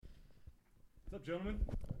What's up, gentlemen?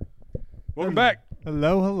 Welcome back.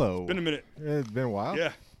 Hello. It's been a minute. It's been a while.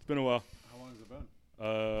 Yeah, it's been a while. How long has it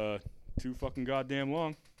been? Too fucking goddamn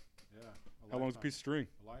long. Yeah. How long's a piece of string?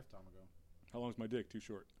 A lifetime ago. How long's my dick? Too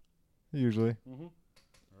short. Usually. Mm-hmm.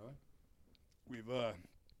 Really? We've,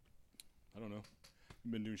 I don't know.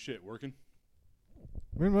 We've been doing shit, working.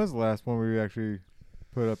 When was the last one we actually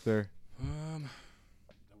put up there?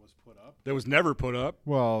 That was put up? That was never put up.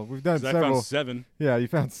 Well, we've done 'Cause I several. found 7. Yeah, you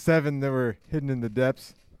found 7 that were hidden in the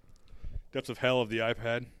depths. Depths of hell of the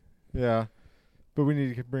iPad. Yeah. But we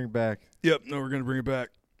need to bring it back. Yep, no, we're going to bring it back.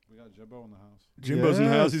 We got Jimbo in the house. Jimbo's in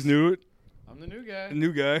the house. He's new. I'm the new guy. A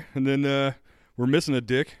new guy. And then we're missing a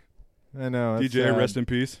dick. I know. That's DJ, sad. rest in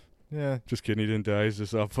peace. Yeah. Just kidding. He didn't die. He's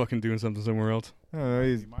just out fucking doing something somewhere else. I don't know.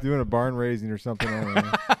 He's He might doing be. a barn raising or something. I don't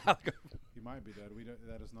know. He might be dead.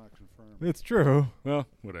 That is not confirmed It's true. Well,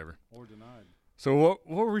 whatever. or denied. So what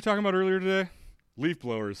were we talking about earlier today? Leaf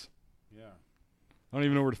blowers. Yeah. I don't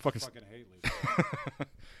even know where to fucking... Fucking hate leaves.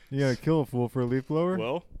 You gonna kill a fool for a leaf blower?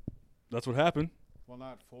 Well, that's what happened. Well,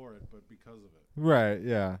 not for it, but because of it. Right.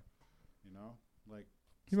 Yeah. You know? Like,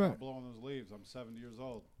 You stop might- blowing those leaves. I'm 70 years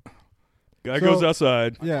old. Guy So- goes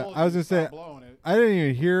outside. Yeah, told I was you gonna to say- stop blowing it. I didn't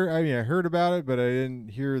even hear. I mean, I heard about it, but I didn't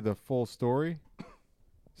hear the full story.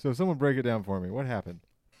 So someone break it down for me. What happened?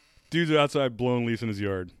 Dude's outside blowing leaves in his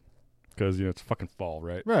yard. Because, it's fucking fall,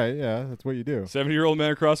 right? Right. Yeah. That's what you do. 70-year-old man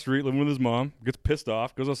across the street living with his mom. Gets pissed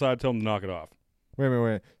off. Goes outside to tell him to knock it off.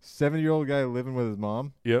 Wait. 70-year-old guy living with his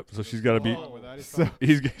mom. Yep. So she's got to be... Wrong with that. He's So-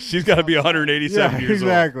 fucking- She's got to be 187 Yeah. years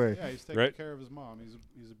Exactly. yeah, he's taking Right? care of his mom.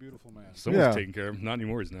 He's a beautiful man. old. Someone's Yeah. taking care of him. Not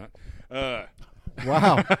anymore, he's not.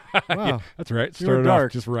 Wow. Yeah, Wow. that's right. You were Started off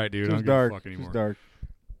dark. just right, dude. I don't Just give a dark. fuck anymore. Just dark.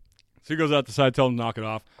 So he goes out the side, tell him to knock it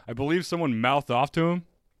off. I believe someone mouthed off to him.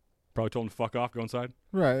 Probably told him to fuck off, go inside.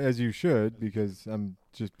 Right, as you should, because I'm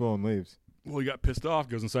just blowing leaves. Well, he got pissed off,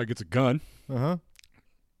 goes inside, gets a gun,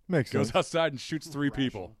 Makes goes sense. outside and shoots 3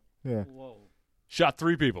 people. Yeah. Whoa. Shot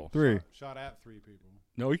 3 people. 3. Shot at 3 people.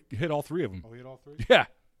 No, he hit all 3 of them. Oh, he hit all 3? Yeah.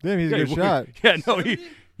 Damn, he's a Yeah, good shot.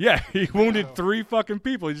 Yeah, no, he wounded 3 fucking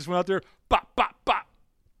people. He just went out there, bop, bop, bop.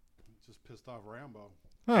 Just pissed off Rambo.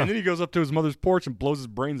 Huh. And then he goes up to his mother's porch and blows his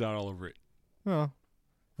brains out all over it. Well,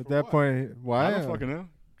 at For that what? point, why? I don't fucking know.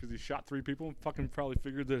 Because he shot 3 people and fucking probably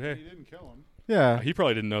figured that, He hey, didn't kill him. Yeah. he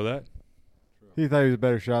probably didn't know that. He thought he was a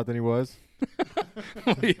better shot than he was.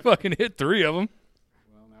 He fucking hit 3 of them.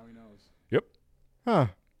 Well, now he knows. Huh.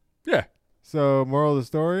 Yeah. So, moral of the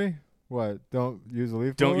story? What? Don't use a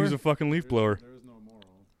leaf blower? Don't use a fucking leaf blower. There is no moral.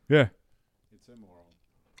 Yeah. It's immoral.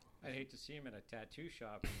 I'd hate to see him at a tattoo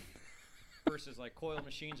shop versus like coil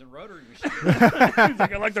machines and rotary machines. He's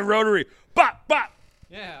like, I like the rotary. Bop, bop.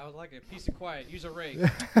 Yeah, I would like a piece of quiet. Use a rake.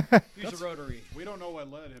 Use a rotary. We don't know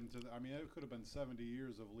what led him to. I mean, it could have been 70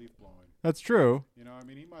 years of leaf blowing. That's true. You know, I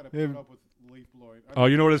mean, he might have Yeah. put up with leaf blowing. Oh,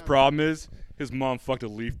 you know what his problem is? His mom fucked a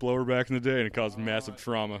leaf blower back in the day, and it caused massive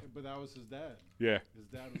trauma. But that was his dad. Yeah. His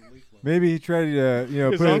dad was a leaf blower. Maybe he tried to,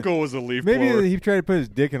 His put uncle was a leaf maybe blower. he tried to put his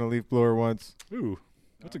dick in a leaf blower once. Ooh,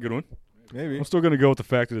 that's a good one. Maybe. I'm still going to go with the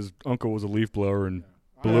fact that his uncle was a leaf blower and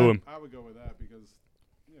Yeah. blew him. I would go with that because,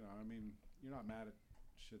 I mean, you're not mad at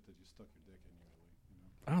shit that you stuck your dick in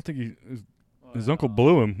usually. I don't think his uncle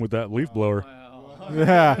blew him with that leaf blower. Well,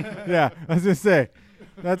 Yeah. I was going to say,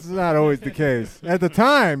 that's not always the case. At the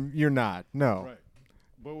time, you're not. No. Right.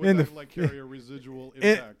 But would In that, the- carry a residual In,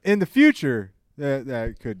 impact? in the future,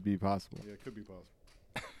 that could be possible. Yeah, it could be possible.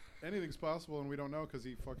 Anything's possible, and we don't know because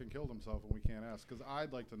he fucking killed himself, and we can't ask. Because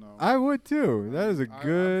I'd like to know. I would too. That is a I'm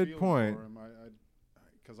good feeling point. for him.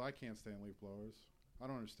 Because I can't stand leaf blowers. I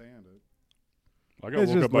don't understand it. I got It's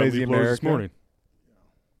woke just up by lazy leaf blowers this America. morning.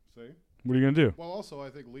 See? What are you going to do? Well, also,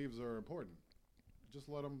 I think leaves are important. Just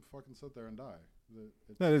let them fucking sit there and die.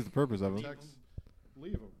 It That is the purpose of them. protects.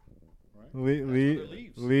 Leave them, right? they're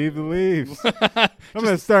leaves. Leave the leaves. I'm going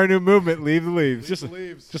to start a new movement. Leave the leaves. Leave the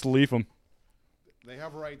leaves. Just leaf them. They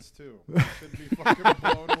have rights too. They should be fucking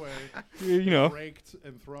blown away, You know, raked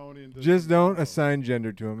and thrown into. Just the don't world. assign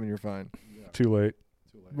gender to them and you're fine. Yeah, too late.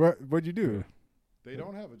 too late. What'd you do? They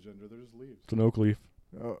don't have a gender. They're just leaves. It's an oak leaf.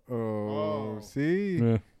 Oh, Oh. see?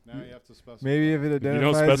 Yeah. Now you have to specify. Maybe if it don't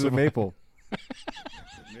identifies as a specify. maple.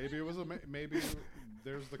 Maybe it was a. Maybe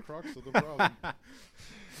there's the crux of the problem.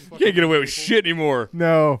 You can't get away with shit anymore.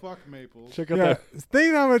 No. Fuck maples. Check out Yeah, that.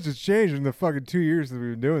 think how much has changed in the fucking 2 years that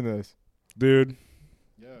we've been doing this. Dude,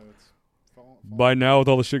 Yeah, it's. Fall. by now with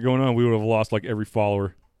all the shit going on, we would have lost like every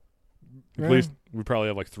follower. At Yeah. least we probably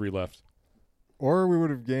have like 3 left. Or we would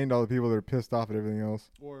have gained all the people that are pissed off at everything else.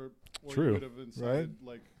 Or True. you would have incited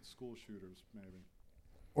like school shooters, maybe.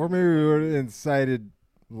 Or maybe we would have incited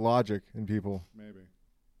logic in people. Maybe.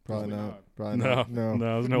 Probably Probably not. not. Probably No, not. No.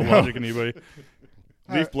 there's no No. logic in anybody.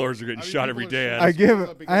 I- Leaf blowers are getting I mean, shot people every are day. shooting At I us. give- people up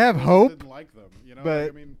I because have girls hope, Didn't like them, you know. but-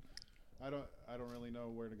 Like, I mean, I don't really know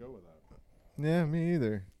where to go with that. Yeah, me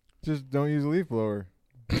either. Just don't use a leaf blower.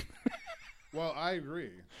 Well, I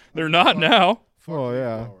agree. They're not now. Fuck Well, leaf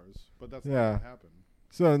yeah. blowers, but that's Yeah. not gonna happen.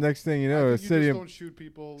 So the next thing you I know, a think you city just don't shoot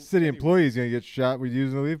people. city anyway. employee is gonna get shot with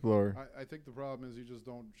using a leaf blower. I think the problem is you just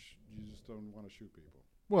don't want to shoot people.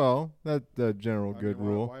 Well, that's the general I good mean,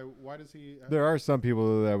 rule. Why does he? There are some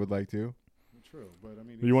people that would like to. True, but I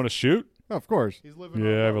mean, You want to shoot? Of course. He's living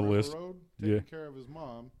Yeah, on I have a River list. Road, taking Yeah. care of his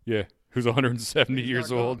mom. Yeah. Who's 170 He's years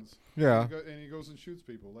got old? guns. Yeah. And he goes and shoots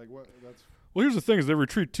people. Like what? That's Well, here's the thing: is they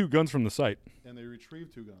retrieved 2 guns from the site. and they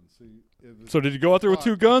retrieve 2 guns. See, So did you go out there with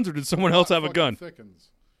 2 guns, or did someone else have a gun?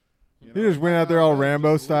 Thickens, you He just went out there all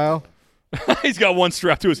Rambo style. He's got one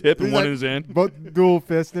strapped to his hip and He's one like- in his hand. Both dual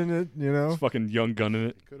fisting it, you know. He's fucking young gun in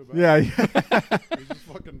it. Could have been. Yeah. He's just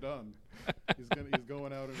fucking done. He's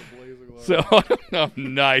going out in a blaze of glory. So oh,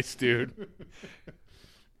 nice, dude.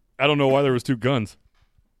 I don't know why there was 2 guns.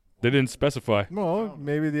 They didn't specify. Well,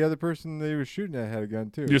 maybe the other person they were shooting at had a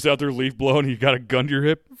gun too. You're just out there leaf blowing, and you got a gun to your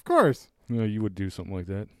hip. Of course. No, you would do something like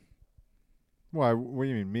that. Why? What do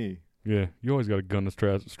you mean me? Yeah, you always got a gun that's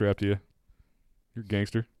strapped to you. You're a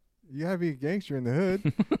gangster. You gotta be a gangster in the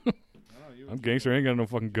hood. I'm gangster. I ain't got no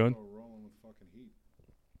fucking gun. Rolling with fucking heat.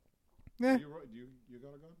 Nah, You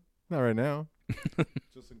got a gun? not right now.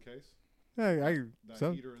 Just in case. Yeah, That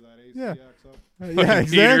some- heater, that AC Yeah. acts up. yeah,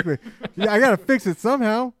 exactly. Yeah, I gotta fix it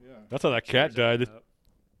somehow. Yeah. That's how that cat Chair's died. acting up.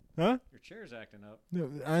 Huh? Your chair's acting up. No,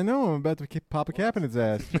 I know. I'm about to pop a cap in its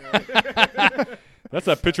ass. That's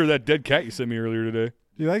that picture of that dead cat you sent me earlier today.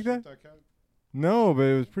 Do you like that? Shoot cat? No, but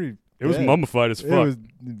it was pretty. It was dead. mummified as fuck. It was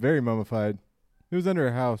very mummified. It was under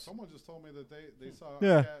a house. Someone just told me that they saw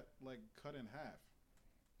Yeah. a cat like cut in half.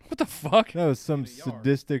 What the fuck? That was some In a yard.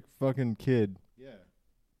 sadistic fucking kid. Yeah.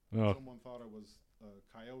 Oh, Someone thought it was a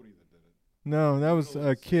coyote that did it. No, that was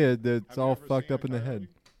a kid that's Have you all ever fucked seen up a in the coyote? head.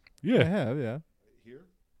 I yeah. have, yeah. Here?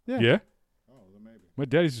 Yeah. Yeah? Oh, then maybe. My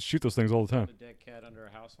dad used to shoot those things all the I time. found a dead cat under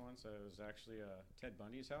a house once. It was actually Ted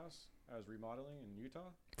Bundy's house. I was remodeling in Utah.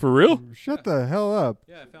 For real? Shut the hell up.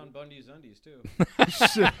 Yeah, I found Bundy's undies too.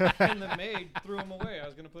 Shit. And the maid threw them away. I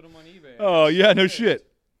was gonna put them on eBay. Oh, yeah, no shit.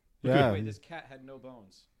 Yeah. Wait, this cat had no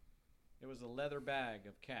bones. It was a leather bag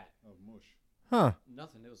of cat. Oh, mush. Huh.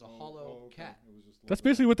 Nothing. It was a hollow okay. cat. It was just That's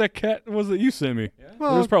basically what that cat was that you sent me. Yeah.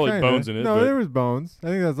 Well, was probably kinda. bones in it, No, but- there was bones. I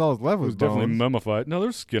think that's all that's left It was was definitely bones. mummified. No,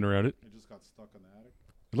 there's skin around it. It just got stuck in the attic.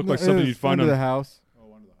 It looked No, like it something was you'd find under on. the house.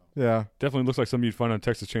 Oh, under the house. Yeah. Definitely looks like something you'd find on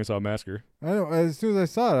Texas Chainsaw Massacre. I know. As soon as I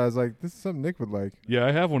saw it, I was like, "This is something Nick would like." Yeah,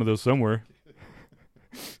 I have one of those somewhere.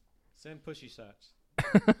 Send pushy socks.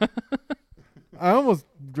 I almost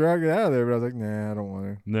dragged it out of there, but I was like, "Nah, I don't want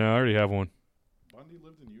to." No, I already have one. Bundy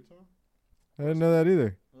lived in Utah? I didn't know that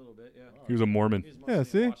either. A little bit, yeah. Oh, He was a Mormon. He was mostly Yeah,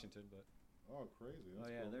 see? in Washington, but oh, crazy. oh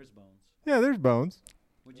That's yeah, cool. there's bones. Yeah, there's bones.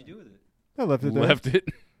 What'd you do with it? I left it there. Left it.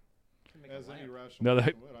 Can make a As any lamp. rational Now that-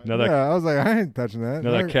 person would. now that- Yeah, I was like, I ain't touching that.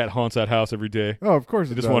 Now that cat haunts that house every day. Oh, of course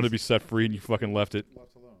He it just does. wanted to be set free, and you fucking left it.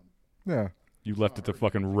 left alone. Yeah, You left it to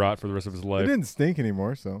fucking rot for the rest of his it life. didn't stink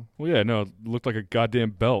anymore. So Well, yeah, no, it looked like a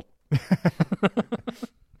goddamn belt. He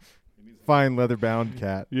needs fine leather bound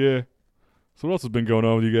cat. Yeah. So what else has been going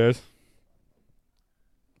on with you guys?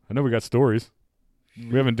 I know we got stories.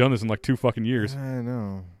 We haven't done this in like 2 fucking years. I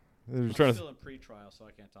know. I'm There's, trying I'm to. still in pre-trial, so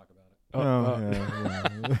I can't talk about it. oh,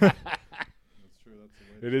 yeah. That's true. That's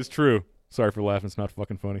the way It is true. Sorry for laughing. It's not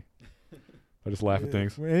fucking funny. I just laugh at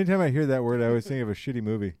things. Anytime I hear that word, I always think of a shitty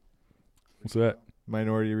movie. What's that?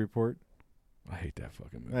 Minority Report. I hate that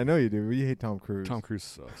fucking movie. I know you do. But you hate Tom Cruise. Tom Cruise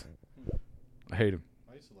sucks. I hate him.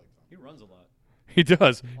 I used to like Tom. He runs a lot. He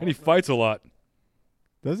does, and he fights a lot.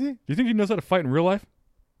 Does he? Do you think he knows how to fight in real life?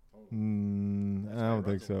 I don't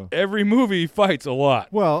think so. Every movie he fights a lot.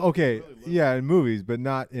 Well, okay, Really little. yeah, in movies, but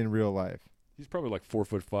not in real life. He's probably like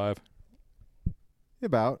 4'5".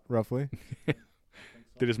 About roughly.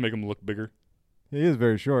 They just make him look bigger. He is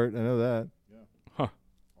very short. I know that. All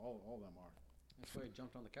them are. That's why he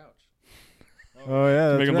jumped on the couch. Oh yeah,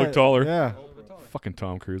 that's Make him look right. taller. Yeah, A little bit taller. Fucking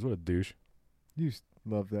Tom Cruise. What a douche.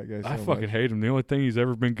 love that guy. So I fucking much. hate him. The only thing he's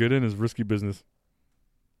ever been good in is Risky Business.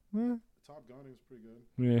 Eh, Top Gun, he was pretty good.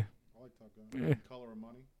 Yeah. I like Top Gun. Yeah. Color of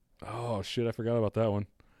Money. Oh, shit. I forgot about that one.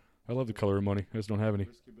 I love The Color of Money. I just don't have any.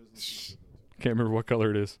 Risky Business. Can't remember what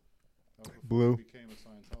color it is. That was before Blue. he became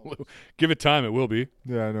a Scientologist. Give it time. It will be.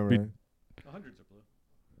 Yeah, I know, Be- right? The hundreds are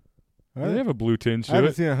blue. They have a blue tinge I to haven't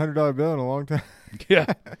it. seen a $100 bill in a long time. Yeah.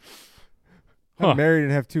 Huh. I'm married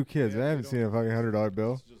and have 2 kids. Yeah, I they haven't seen a don't- fucking $100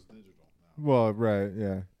 bill. It's just digital now. Well, right,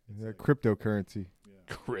 yeah. It's Yeah, like- cryptocurrency. Yeah.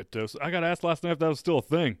 Crypto. I got asked last night if that was still a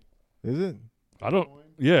thing. Is it? I don't. Bitcoin?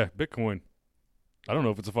 Yeah, Bitcoin. I don't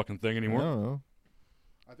know if it's a fucking thing I anymore. don't know.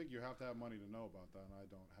 I think you have to have money to know about that, and I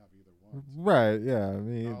don't have either one. Right? Yeah. I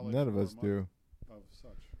mean, Knowledge none of or us money. do. Of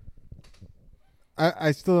such.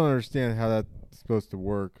 I still don't understand how that's supposed to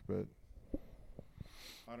work, but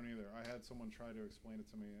I don't either. I had someone try to explain it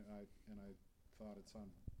to me, and I thought it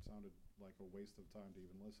sounded like a waste of time to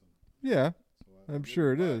even listen. yeah, So I'm didn't,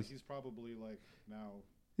 sure it but is. He's probably like now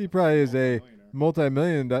he probably is a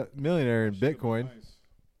multi-millionaire. millionaire in That should've been Bitcoin, nice.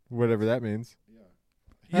 whatever that means.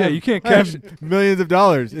 Yeah. Yeah, you can't I have cash. millions of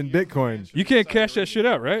dollars in Bitcoin. You can't cash that shit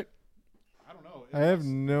out, right? I don't know. I have It's-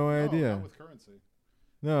 no idea. Not with currency.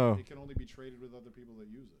 No. It can only be traded with other people that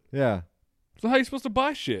use it. Yeah, So how are you supposed to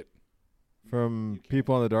buy shit? from You can't.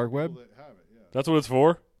 people on the dark web. People that have it, yeah. That's what it's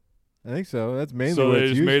for. I think so. That's mainly So what they it's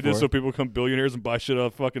just used made this for. so people become billionaires and buy shit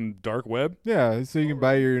off fucking dark web. Yeah, so you can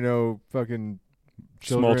buy your, fucking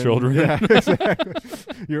Small children. Yeah, exactly.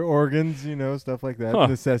 Your organs, stuff like that. Huh.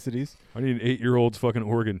 Necessities. I need an 8-year-old's fucking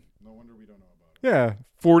organ. No wonder we don't know about it. Yeah,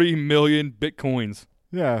 40 million Bitcoins.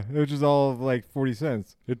 yeah, which is all of like 40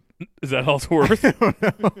 cents. Is that all it's worth?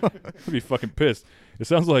 I'd be fucking pissed. It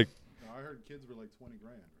sounds like No, I heard kids were like 20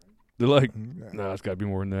 grand, right? they're like, Yeah, no, it's got to be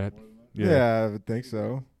more than that. More than that? Yeah. I would think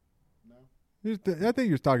so. No? I think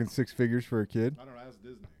you're talking 6 figures for a kid. I don't know. Ask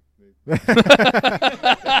Disney.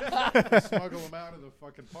 They smuggle them out of the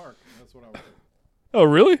fucking park. That's what I was saying. Oh,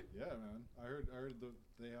 really? Yeah, man. I heard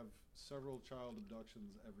they have several child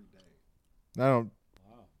abductions every day, I don't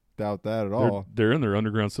Wow. doubt that at all. They're in their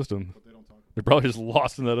underground system. but they don't talk about They're probably just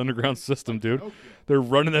lost in that underground system, dude. Pinocchio. They're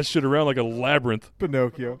running that shit around like a labyrinth.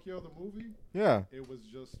 Pinocchio. Pinocchio, the movie, Yeah. it was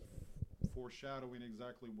just foreshadowing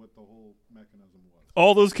exactly what the whole mechanism was.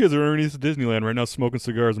 All those kids are underneath Disneyland right now smoking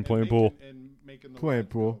cigars and playing pool. And making the Playing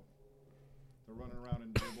lines pool. go. They're running around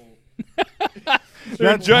in dribble.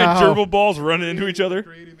 They're That's giant how- gerbil balls running into each other.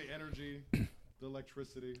 Creating the energy, the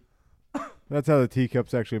electricity. That's how the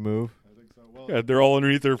teacups actually move. I think so. Well, Yeah, they're all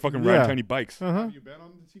underneath their fucking Yeah. round tiny bikes. Uh huh. have you been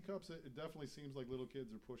on the teacups? It definitely seems like little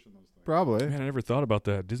kids are pushing those things. Probably. Man, I never thought about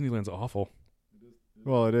that. Disneyland's awful. It is,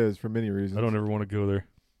 Well, it is for many reasons. I don't ever want to go there.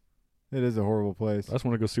 It is a horrible place. I just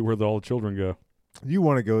want to go see where all the children go. You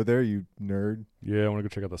want to go there, you nerd? Yeah, I want to go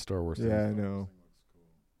check out the Star Wars thing. Yeah, I This thing know. looks cool.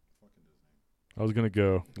 Fucking Disney. I was going to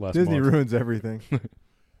go last Disney month. ruins everything.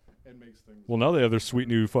 And makes things. Well, now they have their sweet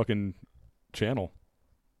new fucking channel.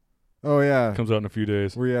 Oh yeah, Comes out in a few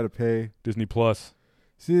days. where you had to pay. Disney Plus.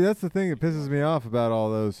 See, that's the thing that pisses me off about all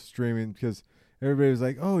those streaming, because everybody was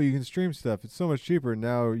like, "Oh, you can stream stuff. It's so much cheaper."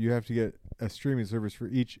 Now you have to get a streaming service for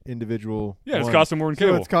each individual. Yeah, it's one. costing more than So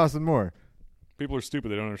cable. it's costing more. People are stupid.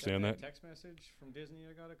 They don't understand that. Text message from Disney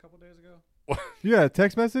I got a couple days ago. You got a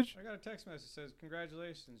text message? I got a text message that says,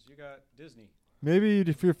 "Congratulations, you got Disney." Maybe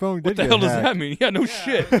if your phone What did the get hell does hacked. that mean? Yeah, no Yeah,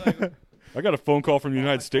 shit. I was like, I got a phone call from the "Oh,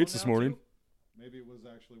 United my States phone this now, morning. too?" Maybe it was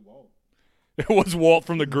actually Walt. It was Walt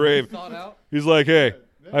from the grave. Thought out. He's like, hey,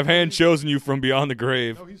 Yeah, I've hand chosen you from beyond the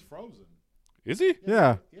grave. No, he's frozen. Is he?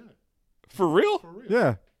 Yeah. Yeah. For real? For real.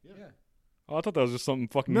 Yeah. Yeah. Yeah. Oh, I thought that was just something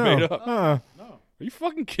fucking No. made up. No. Are you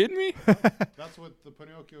fucking kidding me? That's what the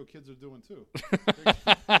Pinocchio kids are doing too.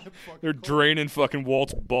 They're draining fucking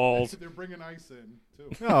Walt's balls. They're bringing ice in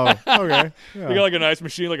too. Oh, okay. Yeah. They got like an ice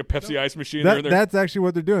machine, like a Pepsi ice machine. They're in there. That's actually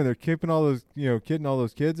what they're doing. They're keeping all those, kidding all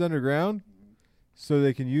those kids underground, so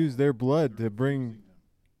they can use their blood to bring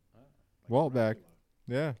Walt back.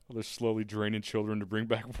 Yeah. They're slowly draining children to bring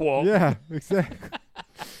back Walt. Yeah. Exactly.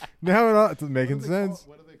 Now it's making sense.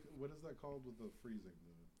 What is that called with the freezing?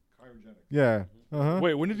 The cryogenic. Yeah. Uh huh.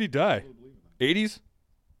 Wait, when did he die? People believe in that. 80s?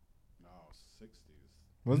 No, 60s.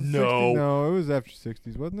 Was it No. 60s? No, it was after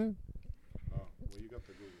 60s, wasn't it? Oh, well, you got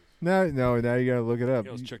the Googles. Now you gotta look it up.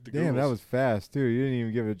 Yeah, let's check the Damn, that Googles. was fast too. You didn't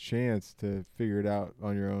even give it a chance to figure it out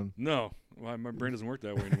on your own. No. Well, my brain doesn't work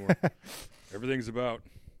that way anymore. Everything's about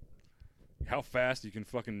how fast you can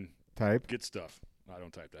fucking Type. get stuff. I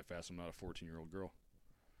don't type that fast. I'm not a 14-year-old girl.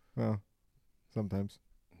 Well, sometimes.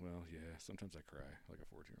 Well, yeah. Sometimes I cry like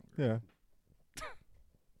a 14-year-old girl. Yeah.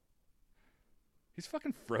 He's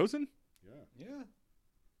fucking frozen? Yeah. Yeah.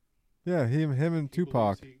 Yeah. Him and He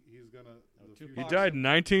Tupac. believes He's gonna. the Tupac- He future- died in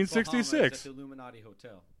Bahamas 1966. at the Illuminati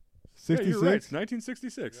Hotel. Yeah, 66. you're right. It's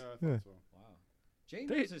 1966. Yeah, I thought Yeah. so. Wow. Jane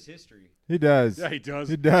They- knows his history. He does. Yeah, he does.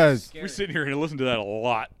 He does. Scary. We're sitting here and listen to that a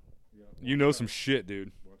lot. Yeah, You watch know out. some shit,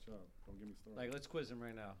 dude. Watch out. Don't get me started. Like, let's quiz him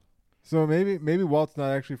right now. So maybe Walt's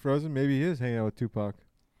not actually frozen. Maybe he is hanging out with Tupac.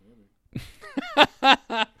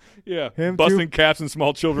 Yeah, Him busting caps in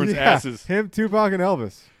small children's Yeah, asses. Him, Tupac, and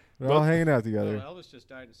Elvis. They're all But- hanging out Well, together. Elvis just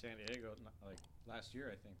died in San Diego, like last year.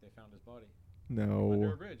 I think they found his body under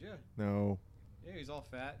No. a bridge. Yeah. No. Yeah, he's all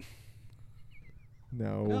fat.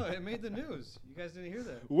 No. No, it made the news. You guys didn't hear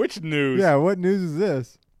that. Which news? Yeah, what news is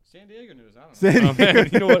this? San Diego news. I don't know. San Oh, man,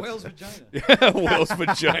 you know what? Whale's vagina. Yeah, whale's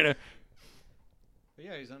vagina. But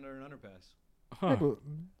yeah, he's under an underpass. Huh.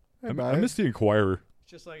 I I missed the Inquirer.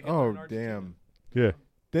 It's just like Hitler Oh, in Argentina. damn. Yeah.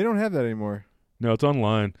 They don't have that anymore. No, it's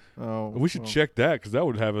online. Oh, We should well, check that because that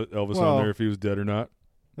would have Elvis Well- on there if he was dead or not.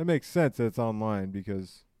 That makes sense that it's online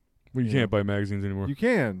because Well, you Yeah. can't buy magazines anymore. you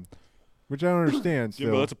can, which I don't understand. Yeah,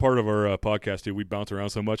 Still, but that's a part of our podcast, too. We bounce around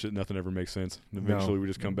so much that nothing ever makes sense. And No. eventually, we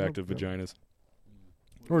just come back to Nope. vaginas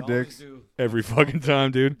We Or always dicks. do. every fucking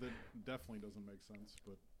time, dude. That definitely doesn't make sense,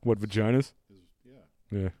 but What, vaginas? is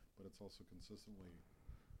Yeah. but it's also consistently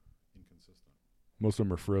inconsistent. Most of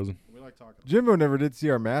them are frozen. We like talking. Jimbo never did see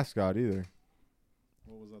our mascot either.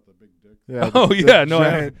 What was that? The big dick. Yeah. Oh, the yeah, no,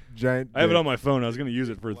 giant. I have it dick. on my phone. I was going to use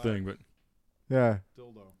it for a thing, but Yeah,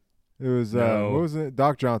 Dildo. it was. No. What was it?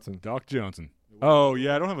 Doc Johnson. Doc Johnson. It was Oh, a dildo.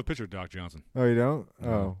 yeah, I don't have a picture of Doc Johnson. Oh, you don't? No.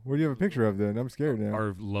 Oh, what do you have a picture of then? I'm scared now.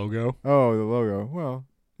 Our logo. Oh, the logo. Well,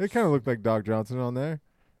 it kind of looked like Doc Johnson on there.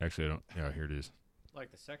 Actually, I don't. Yeah, here it is.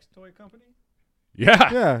 Like the sex toy company?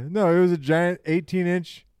 Yeah. Yeah, no, it was a giant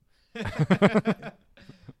 18-inch.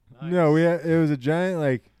 No, it was a giant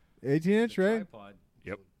like 18-inch, right? Tripod.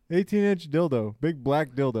 18-inch dildo, big black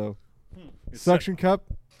dildo, It's suction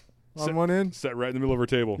cup on set- one end. Set right in the middle of our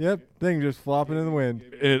table. Yep, thing just flopping in the wind.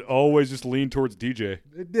 And it always just leaned towards DJ.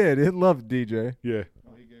 It did. It loved DJ. Yeah.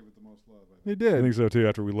 Oh, he gave it the most love. I think. He I did. think so, too,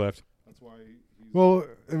 after we left. That's why he's. Well,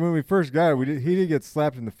 when we first got it, he did get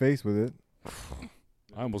slapped in the face with it.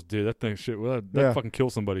 I almost did. That thing, shit, well, that Yeah. fucking kill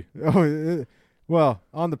somebody. Oh, well,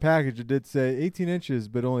 on the package it did say 18 inches,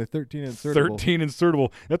 but only 13 insertable. 13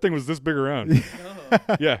 insertable. That thing was this big around.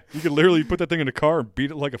 No. Yeah. You could literally put that thing in a car and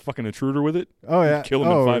beat it like a fucking intruder with it. Oh yeah, Kill him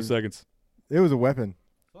oh, in 5 seconds. It was a weapon.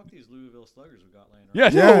 Fuck these Louisville Sluggers we got laying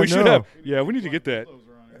around. Yeah, Yeah, no, we should no. have. Yeah, we need to get that. Dildos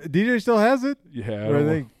around here. DJ still has it. Yeah, Or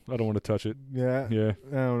they- I don't want to touch it. Yeah, Yeah.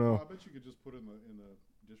 I don't Oh, know. I bet you could just put it in the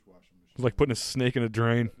dishwashing machine. It's like putting a snake in a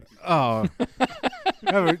drain. Oh,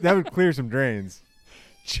 that would clear some drains.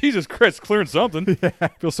 Jesus Christ, clearing something.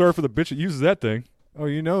 Feel sorry for the bitch that uses that thing. Oh,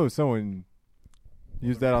 you know someone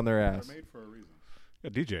used that on their ass. They're made for a reason.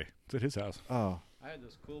 Yeah, DJ. It's at his house. Oh, I had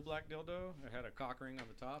this cool black dildo. It had a cock ring on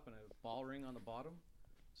the top and a ball ring on the bottom,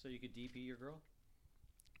 so you could DP your girl.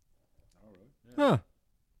 Oh, really? huh.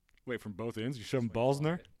 Wait, from both ends? You shoving balls in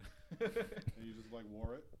there? And you just like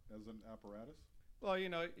wore it as an apparatus? Well, you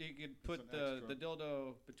know, you could put an the extra.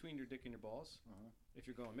 dildo between your dick and your balls Uh-huh. if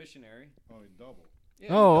you're going missionary. Oh, you double. Yeah,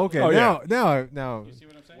 Oh, you okay. Oh, yeah. Now, You see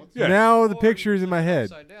what I'm saying? What's- Yeah. now the Or picture is you in my flip it head.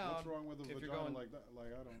 upside down. What's wrong with a if you're vagina going- like that? Like,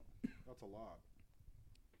 I don't. That's a lot.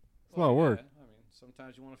 It's a lot of work. Yeah, I mean,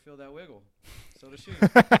 sometimes you want to feel that wiggle. So does she. I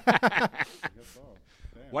guess so.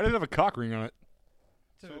 Damn. Why did it have a cock ring on it?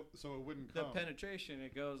 So it wouldn't The come. penetration,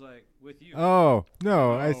 it goes like with you. Oh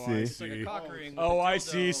no, I Oh, I see. It's like see. a cock Oh, ring. with Oh, a I dildo.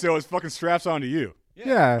 see. So it's fucking straps onto you.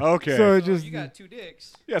 Yeah. Okay. So it So just you got two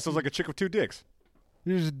dicks. Yeah, so it's like a chick with two dicks.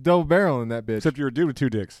 you're just double barreling that bitch. Except you're a dude with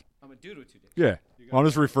two dicks. I'm a dude with two dicks. Yeah. You got I'm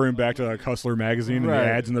just like- referring like back to with like a- Hustler magazine and the Right.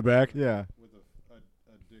 ads in the back. Yeah. with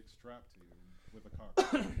a dick strapped to you with a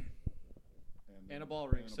cock. And a ball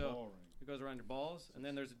ring, And a so- ball ring. It goes around your balls, and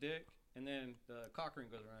then there's a dick, and then the cock ring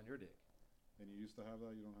goes around your dick. And you used to have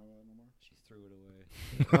that. You don't have that no more. She threw it away.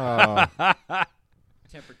 Oh,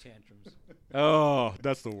 Temper tantrums. Oh,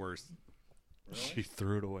 that's the worst. Really? She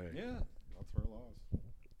threw it away. Yeah. That's her loss.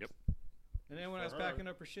 And then when I was For her. packing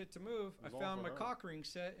up her shit to move, I It was all found for my her. cock ring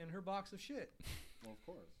set in her box of shit. Well, of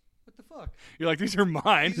course. What the fuck? You're like, these are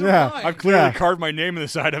mine. These are Yeah. mine. I've clearly Yeah. carved my name in the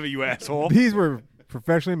side of it, you asshole. these were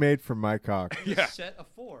professionally made from my cock. There's Yeah. a set of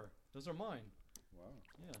 4. Those are mine. Wow.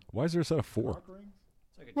 Yeah. Why is there a set of 4? Cock rings?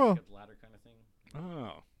 It's like a Well- Jacob's ladder kind of thing.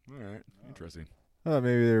 Oh, all right. Interesting. I thought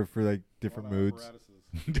maybe they were for like A different lot of moods. apparatuses.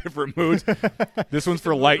 Different moods. This one's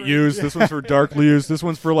for light use. This one's for dark use. This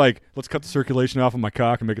one's for like, let's cut the circulation off of my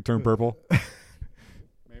cock and make it turn purple.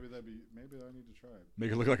 Maybe I need to try it.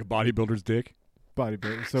 Make it look like a bodybuilder's dick.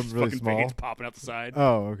 Bodybuilder, some Just really fucking small. veins popping out the side.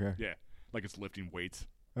 Oh, okay. Yeah, like it's lifting weights.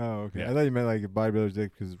 Oh, okay. Yeah. I thought you meant like a bodybuilder's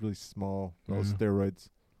dick because it's really small. All Yeah. steroids.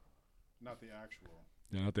 Not the actual.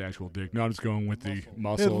 Yeah, not the actual dick. No, I'm just going with the It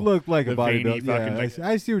muscle. looked like a the veiny bodybuilder. fucking, Yeah, like,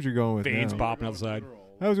 I see what you're going with. veins now. pop- popping outside.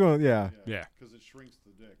 I was going, yeah. Yeah. Because it shrinks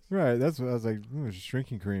the dicks. Right. That's what I was like. It's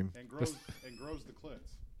shrinking cream. And grows the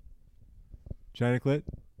clits. China clit.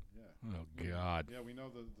 Yeah. Oh God. Yeah, we know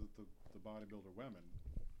the bodybuilder women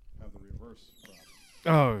have the reverse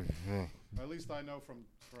problem. Oh, At least I know from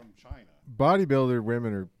China. bodybuilder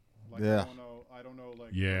women are. Like Yeah. I don't know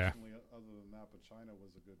like Yeah. personally other than that, but China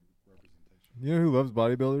was a good representation. You know who loves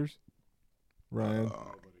bodybuilders? Ryan.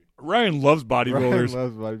 Nobody. Ryan loves Ryan bodybuilders.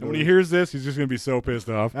 loves And when he bodybuilders. hears this, he's just gonna be so pissed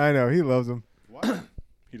off. I know he loves them. What?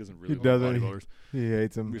 He doesn't really He like doesn't. bodybuilders. He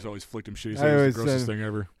hates them. We just always flicked him shit. He I said it was always the grossest said- thing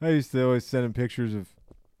ever. I used to always send him pictures of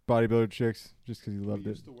bodybuilder chicks just because he We loved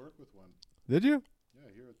it. used to work with one. Did you? Yeah,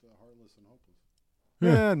 here at the Heartless and Hopeless.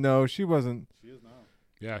 Yeah. No, she wasn't. She is now.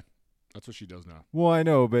 Yeah, that's what she does now. Well, I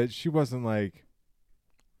know, but she wasn't like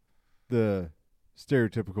the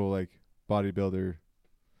stereotypical like bodybuilder.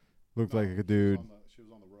 Looked like a dude. She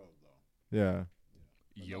was on the road though. Yeah.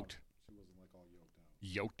 But Yoked. No, she wasn't like all yoked out.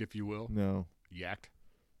 Yoked, if you will. No. Yacked.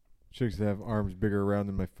 Chicks that have arms bigger around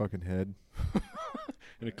than my fucking head.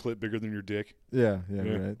 And a clip bigger than your dick. Yeah. Yeah.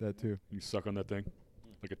 Right. That too. You suck on that thing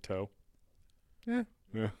like a toe. Yeah.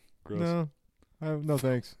 Yeah. Gross. No. No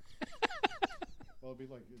thanks. Well,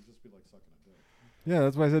 it'd just be like sucking a dick. Yeah,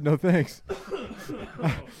 that's why I said no thanks.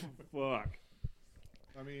 Fuck.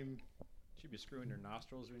 I mean, She'd be screwing her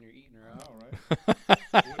nostrils when you're eating her I out.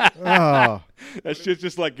 know, right? Oh. That shit's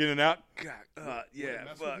just like getting out. God, Would yeah, it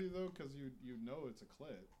mess fuck. with you though, because you know it's a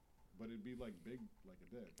clit, but it'd be like big like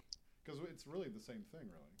a dick. Because it's really the same thing,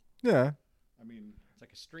 really. Yeah. I mean, It's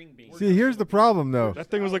like a string bean. See, here's the problem though. That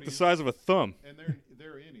thing was like the size of a thumb. and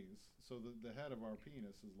they're innies, so the head of our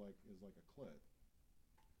penis is like a clit.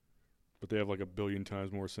 But they have like a billion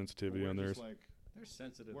times more sensitivity We're on theirs. just like They're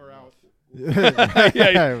sensitive. we're out.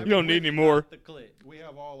 Yeah, you don't need any more. The clit. We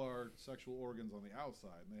have all our sexual organs on the outside,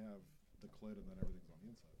 and they have the clit, and then everything's on the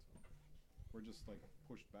inside. So we're just like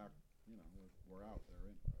pushed back. You know, we're out. They're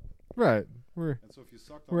in. Right. We're And so if you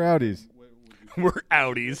sucked We're on the outies. thing, would you We're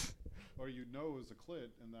outies. or you know it was a clit,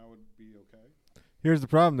 and that would be okay. here's the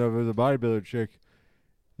problem though. If it was a bodybuilder chick,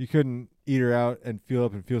 you couldn't eat her out and feel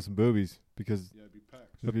some boobies because Yeah, it'd be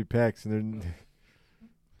pecs. it'd be pecs and then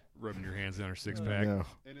Rubbing your hands down her six pack. no.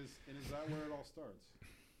 And is that where it all starts?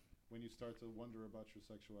 When you start to wonder about your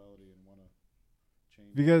sexuality and want to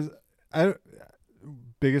change? Because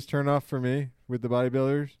biggest turnoff for me with the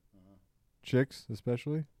bodybuilders, chicks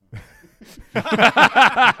especially,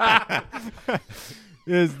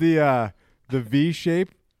 is the V shape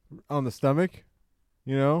on the stomach.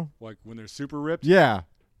 You know? Like when they're super ripped. Yeah.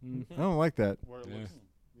 Mm. I don't like that. Where it Yeah. looks,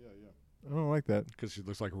 yeah. I don't like that. Because she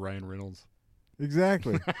looks like Ryan Reynolds.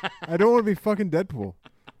 Exactly. I don't want to be fucking Deadpool.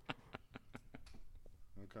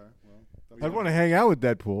 Okay, well, that's I'd want to hang out with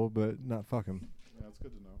Deadpool, but not fuck him. Yeah, that's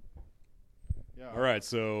good to know. Yeah. All right,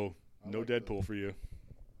 so I no like the- Deadpool for you.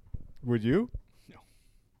 Would you? No.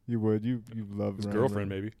 You would. You love His Ryan girlfriend,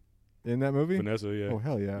 Reynolds. maybe. In that movie? Vanessa, yeah. Oh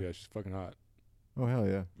hell yeah. Yeah, she's fucking hot. Oh hell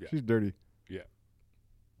yeah. Yeah. She's dirty.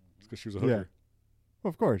 It's because she was a Yeah. hooker. Well,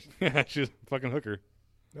 of course. Yeah, she's a fucking hooker.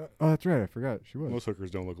 Oh, that's right. I forgot. She was. Most hookers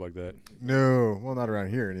don't look like that. No. Well, not around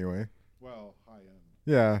here anyway. Well, high end.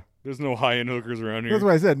 Yeah. There's no high-end hookers around here. That's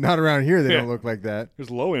why I said not around here. They Yeah. don't look like that. There's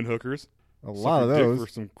low-end hookers. A Suck lot of your dick those.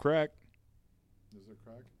 for some crack. Is there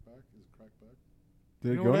crack back? Is crack back? Did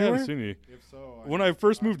You it know go what? I haven't anywhere? seen any. If so, When I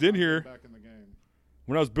first moved in I'm here- back in the game.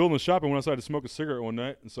 When I was building the shop, I went outside to smoke a cigarette one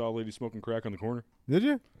night and saw a lady smoking crack on the corner. Did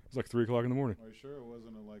you? It was like 3 o'clock in the morning. Are you sure it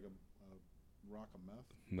wasn't like a rock of meth?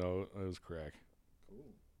 No, it was crack. Cool.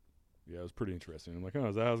 Yeah, it was pretty interesting. I'm like, oh,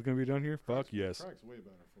 is that how it's going to be done here? Fuck Crack's- yes. Crack's way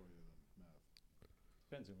better for you than meth.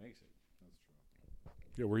 Depends who makes it. That's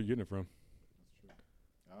true. Yeah, where are you getting it from? That's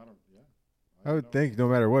true. I don't. Yeah. I would know. think no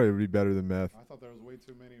matter what, it would be better than meth. I thought there was way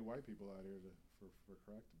too many white people out here for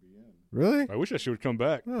crack to be in. Really? I wish that shit would come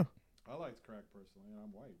back. Huh. I liked crack personally, and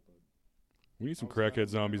I'm white, but We need some I was down crackhead with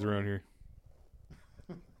the zombies around here.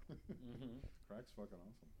 Mm-hmm. crack's fucking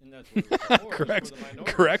awesome. And that's what it was for. It was Crack's, for the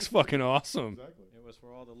minorities. crack's fucking awesome. Exactly. It was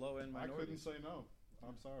for all the low-end I couldn't minorities. say no.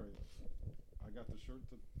 I'm sorry. I got the shirt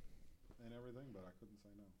and everything, but I couldn't say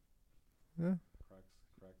no. Yeah.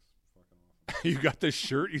 Crack's fucking awesome. You got this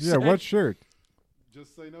shirt, you Yeah. said? What shirt?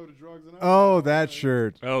 Just say no to drugs and Oh, alcohol. that Yeah.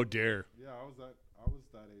 shirt. Oh, dare. Yeah, I was that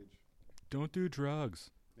age. Don't do drugs.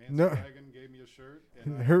 Nancy No. Reagan gave me a shirt.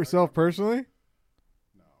 And I Herself remember- personally?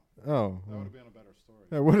 No, Oh. that would have been a better story.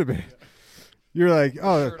 That would have been. Yeah. You're like,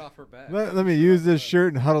 oh, Shirt off her back. let me use this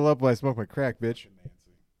shirt and huddle up while I smoke my crack, bitch. Fucking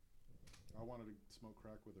Nancy. I wanted to smoke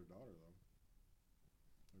crack with her daughter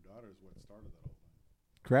though. Her daughter is what started that whole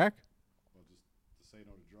thing. Crack? Well, just to say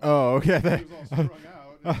no to drugs. Oh, okay. She was all strung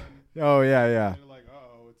out, and then Oh, yeah, yeah. they're like,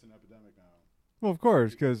 "Oh, it's an epidemic now." Well, of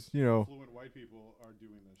course, because, you know, Fluent white people are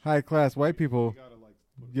doing this. shit. high-class white You people gotta, like,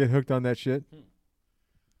 put- get hooked on that shit.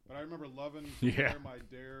 But I remember loving to Yeah. wear my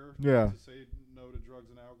Dare Yeah. to say no to drugs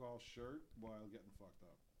and alcohol shirt while getting fucked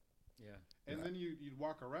up. Yeah. And then you'd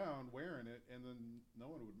walk around wearing it, and then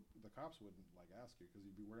the cops wouldn't like ask you because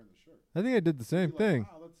you'd be wearing the shirt. I think I did the same You'd be like, thing.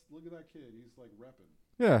 Wow, look at that kid. He's like repping.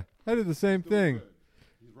 Yeah, I did the same He's doing thing. good.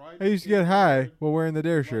 He's riding I used to his get high skateboard. while wearing the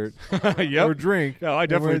Dare He's shirt. like, Or Yep. drink. Yeah, I And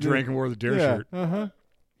definitely wear the- drank and wore the dare yeah. shirt. Uh-huh.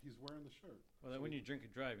 He's wearing the shirt. Well, then when you drink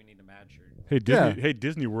and drive, you need a mad shirt. Hey, Disney. Yeah. Hey,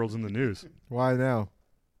 Disney World's in the news. Why now?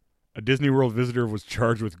 A Disney World visitor was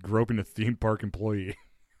charged with groping a theme park employee.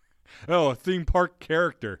 Oh, a theme park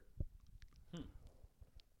character.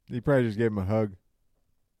 He probably just gave him a hug.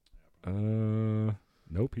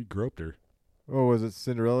 Nope, he groped her. Oh, was it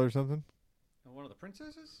Cinderella or something? One of the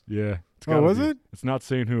princesses? Yeah. It's Oh, gotta was be. it? It's not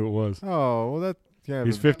saying who it was. Oh, well, that's kind of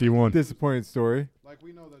He's a 51. disappointing story. Like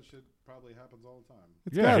we know that shit probably happens all the time.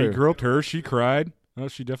 It's Yeah, he gotta. groped her. She cried. Oh,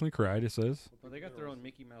 she definitely cried, it says. Well, they got their own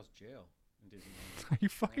Mickey Mouse jail in Disneyland. Are you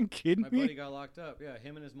fucking kidding My buddy me? got locked up. Yeah,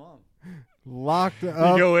 him and his mom. Locked You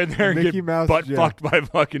up. go in there and Mickey get Mouse butt jail. fucked by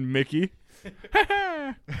fucking Mickey.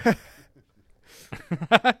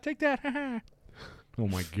 Take that. Oh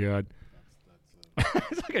my god.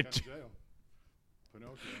 That's It's like a Ken jail.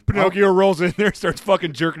 Pinocchio. Pinocchio rolls in there, starts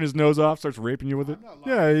fucking jerking his nose off, starts raping you with it. I'm not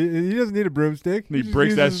lying. Yeah, he doesn't need a broomstick. And he just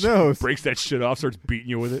breaks that uses his nose. breaks that shit off, starts beating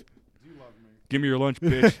you with it. You love me. Give me your lunch,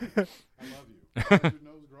 bitch. I love you. Why is your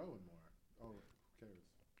nose growing more? Oh, who cares?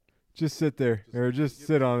 Just sit there, or just give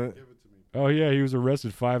sit it- on it. Give it to me. Oh yeah, he was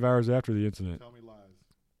arrested 5 hours after the incident. Tell me lies.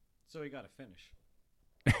 So he got to finish.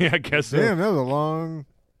 Yeah, I guess so. Damn, that was a long.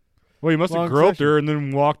 Well, he must have Long groped session. her and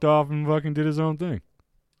then walked off and fucking did his own thing.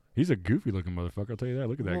 He's a goofy looking motherfucker, I'll tell you that.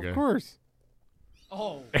 Look at that Well, guy. of course.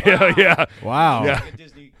 Oh, Yeah, yeah. Wow. Yeah. Like a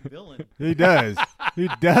Disney villain. He does. He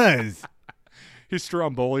does. He's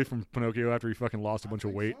Stromboli from Pinocchio after he fucking lost a bunch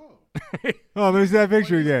of weight. So, Oh, let me see that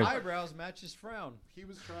picture His again. eyebrows match his frown. he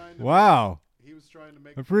was trying to. Wow. He was trying to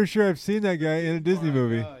make I'm pretty sure I've seen that guy in a Disney Oh my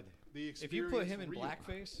movie. God. the If you put him in real.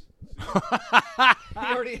 blackface, he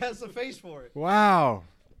already has the face for it. Wow.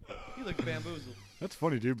 He looks bamboozled. That's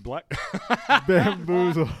funny, dude. Black.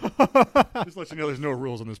 Bamboozle. Just let you know there's no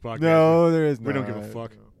rules on this podcast. No, there is We don't not. give a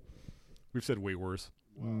fuck. We've said way worse.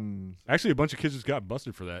 Wow. Mm. Actually, a bunch of kids just got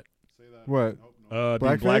busted for that. Say that. What? Nope, no.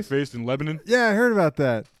 Being Blackface? blackfaced in Lebanon. Yeah, I heard about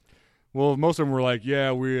that. Well, most of them were like,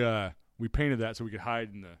 "Yeah, we painted that so we could hide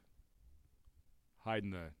in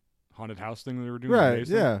the haunted house thing that they were doing." in the Right,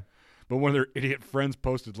 basement." yeah. But one of their idiot friends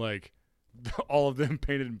posted like all of them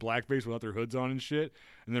painted in blackface without their hoods on and shit,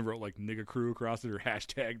 and then wrote like "nigga crew" across it or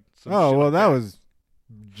hashtag. Some Oh, shit well, like that was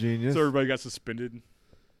genius. So everybody got suspended.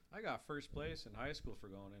 I got first place in high school for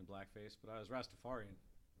going in blackface, but I was Rastafarian.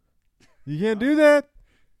 You can't do that.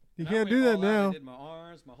 You And I can't went do that all out. I now. did my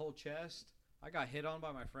arms, my whole chest. I got hit on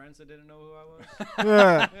by my friends that didn't know who I was.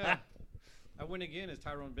 Yeah. Yeah. I went again as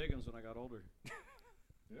Tyrone Biggums when I got older.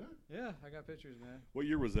 Yeah. Yeah, I got pictures, man. What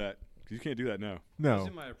year was that? 'Cause you can't do that now. I was No.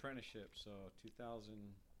 in my apprenticeship, so 2000.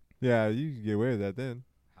 Yeah, you can get away with that then.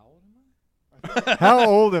 How old am I? How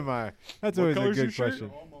old am I? That's What always a color's your good shirt? question.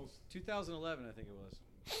 You're almost. 2011, I think it was.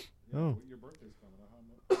 Yeah, Oh. Your birthday's coming.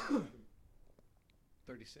 How much?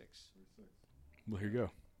 36. 36. Well, here you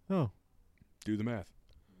go. Oh. Do the math.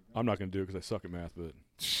 I'm not going to do it because I suck at math, but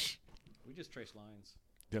We just trace lines.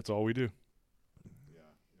 that's all we do.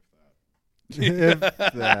 Yeah, if that.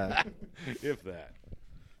 If that. If that.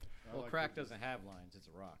 I Well, like crack the- doesn't have lines. It's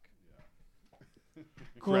a rock.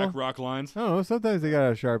 Crack Well, rock lines. I don't know. Sometimes they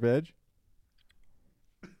got a sharp edge.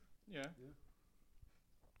 Yeah.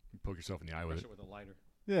 You poke yourself in the eye with Brush it. it with a lighter.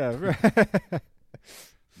 Yeah, right.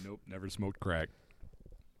 Nope, never smoked crack.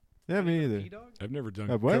 Yeah, me either. P-Dog? I've never done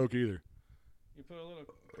What? coke either. You put a little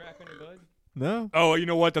crack on your bud? No? Oh, you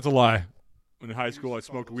know what? That's a lie. In high used school, I to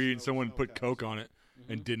smoke smoked those weed and snow- someone snow put caps. coke on it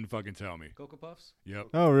Mm-hmm. and didn't fucking tell me. Cocoa Puffs? Yep.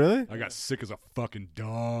 Oh, really? I got sick as a fucking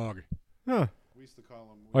dog. Huh. We used to call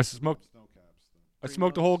them. I smoked- snow caps. I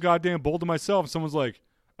smoked a whole goddamn bowl to myself, and someone's like,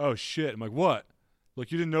 "Oh shit!" I'm like, "What?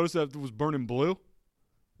 Like you didn't notice that it was burning blue?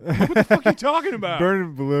 What the fuck are you talking about?"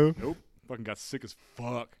 Burning blue. Nope. Fucking got sick as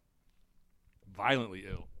fuck. Violently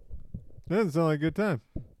ill. Doesn't sound like a good time.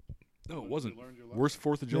 No, it wasn't. You learned your lesson. Worst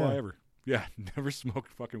 4th of July Yeah. ever. Yeah, never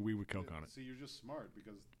smoked fucking weed with coke on it. See, you're just smart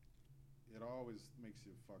because it always makes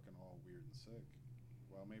you fucking all weird and sick.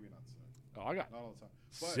 Well, maybe not sick. Oh, I got Not all the time.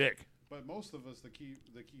 But, sick. But most of us that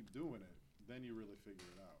keep doing it, then you really figure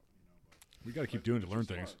it out. You know. But, We got to keep but doing to you're learn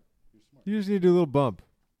smart. things. You're smart. You just need to do a little bump.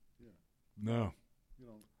 No. You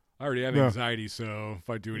know. I already have No. anxiety, so if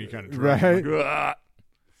I do any kind of drug, Right. I'm like, "Ugh."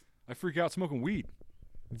 I freak out smoking weed.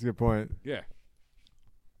 That's a good point. Yeah.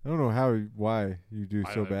 I don't know why you do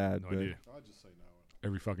I so have bad, no but idea. I'll just say no.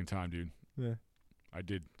 Every fucking time, dude. yeah. I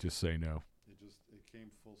did just say no. It came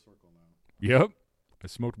full circle now. Yep. I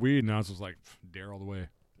smoked weed, and I was just like, dare all the way.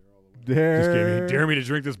 They're all the way. Dare me to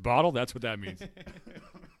drink this bottle? That's what that means.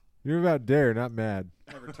 You're about dare, not mad.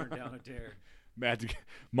 Never turned down a dare.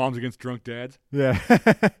 Moms against drunk dads. Yeah.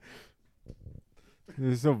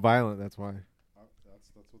 They're so violent, that's why. That's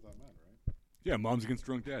what that meant, right? Yeah, moms against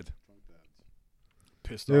drunk dads. Drunk dads.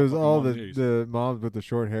 pissed It off. was fucking all moms the and daddies. the moms with the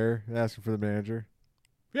short hair asking for the manager.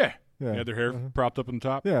 Yeah. Yeah, They had their hair Uh-huh. propped up on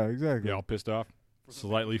top. Yeah, exactly. Yeah, all pissed off.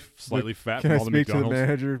 Slightly fat Can from I all the speak to the McDonald's.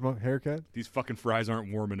 manager's haircut? These fucking fries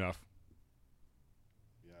aren't warm enough.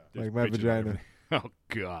 Yeah. Just Like my bitching vagina. about everything. Oh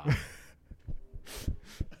God.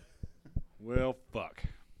 Well, fuck.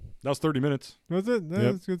 That was 30 minutes. Was it? Yep.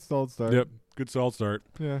 That's a good solid start. Yep. Good solid start.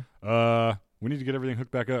 Yeah. We need to get everything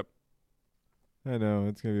hooked back up. I know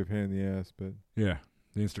it's gonna be a pain in the ass, but Yeah.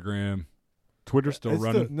 The Instagram, Twitter's still It's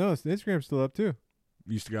running. no, Instagram's still up too.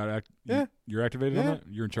 You still got Yeah. You're activated on Yeah. that.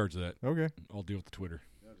 You're in charge of that. Okay. I'll deal with the Twitter.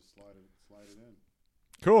 Yeah, just slide it in.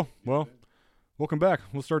 Cool. Get Well, it in. welcome back.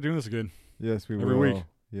 We'll start doing this again. Yes, we Every will. week.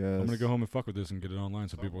 Yes. I'm gonna go home and fuck with this and get it online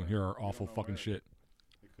so people can hear our You don't awful know fucking where. shit.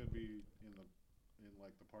 It could be in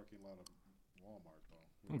like the parking lot of Walmart though.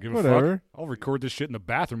 I don't give a Whatever. fuck. I'll record this shit in the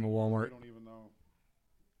bathroom of We Walmart. don't even know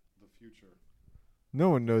the future. No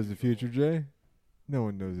one knows the future, Jay. No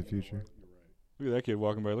one knows the future. You're right. Look at that kid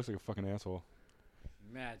walking by. Looks like a fucking asshole.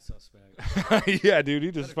 Mad suspect. Yeah, dude. He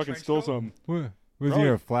that just a fucking trench stole coat? something. What? Was Probably- he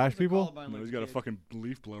gonna flash What's the people? Columbine No, look he's got a kid? fucking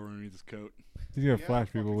leaf blower underneath his coat. He's gonna Yeah, flash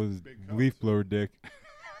people fucking with his big coat, leaf too. blower dick.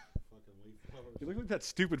 Fucking leaf blowers. He looked like that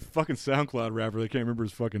stupid fucking SoundCloud rapper. They can't remember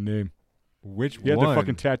his fucking name. Which He had one? the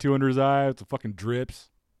fucking tattoo under his eye with the fucking drips.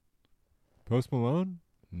 Post Malone?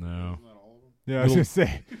 No. Isn't that all of them? Yeah, I was gonna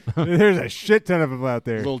say. There's a shit ton of them out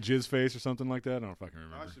there. Little jizz face or something like that. I don't fucking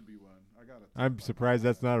remember. That should be one. I got it. I'm surprised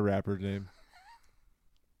that's not a rapper's name.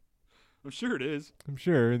 I'm sure it is. I'm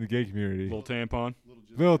sure in the gay community. Little tampon.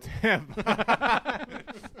 Lil Tam.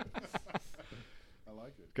 I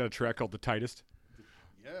like it. Got a track called The Tightest.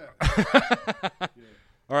 Yeah.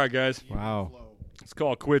 All right, guys. Even Wow. flow. Let's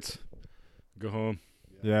call it quits. Go home.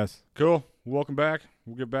 Yes, Cool. Welcome back.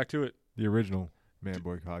 We'll get back to it. the original Man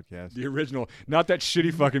Boy podcast. The original. Not that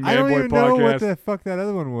shitty fucking I Man don't Boy even know what podcast. the fuck that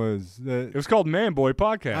other one was. It was called Man Boy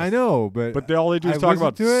Podcast. I know, but But all they do is I talk listened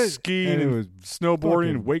about to it, skiing and it and was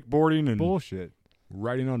snowboarding and wakeboarding and bullshit.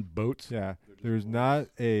 riding on boats. Yeah, there's not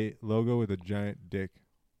a logo with a giant dick.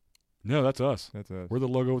 No, that's us. That's us. We're the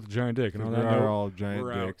logo with the giant dick. And on We that are note, all giant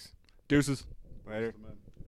we're out. dicks. deuces. Later. Testament.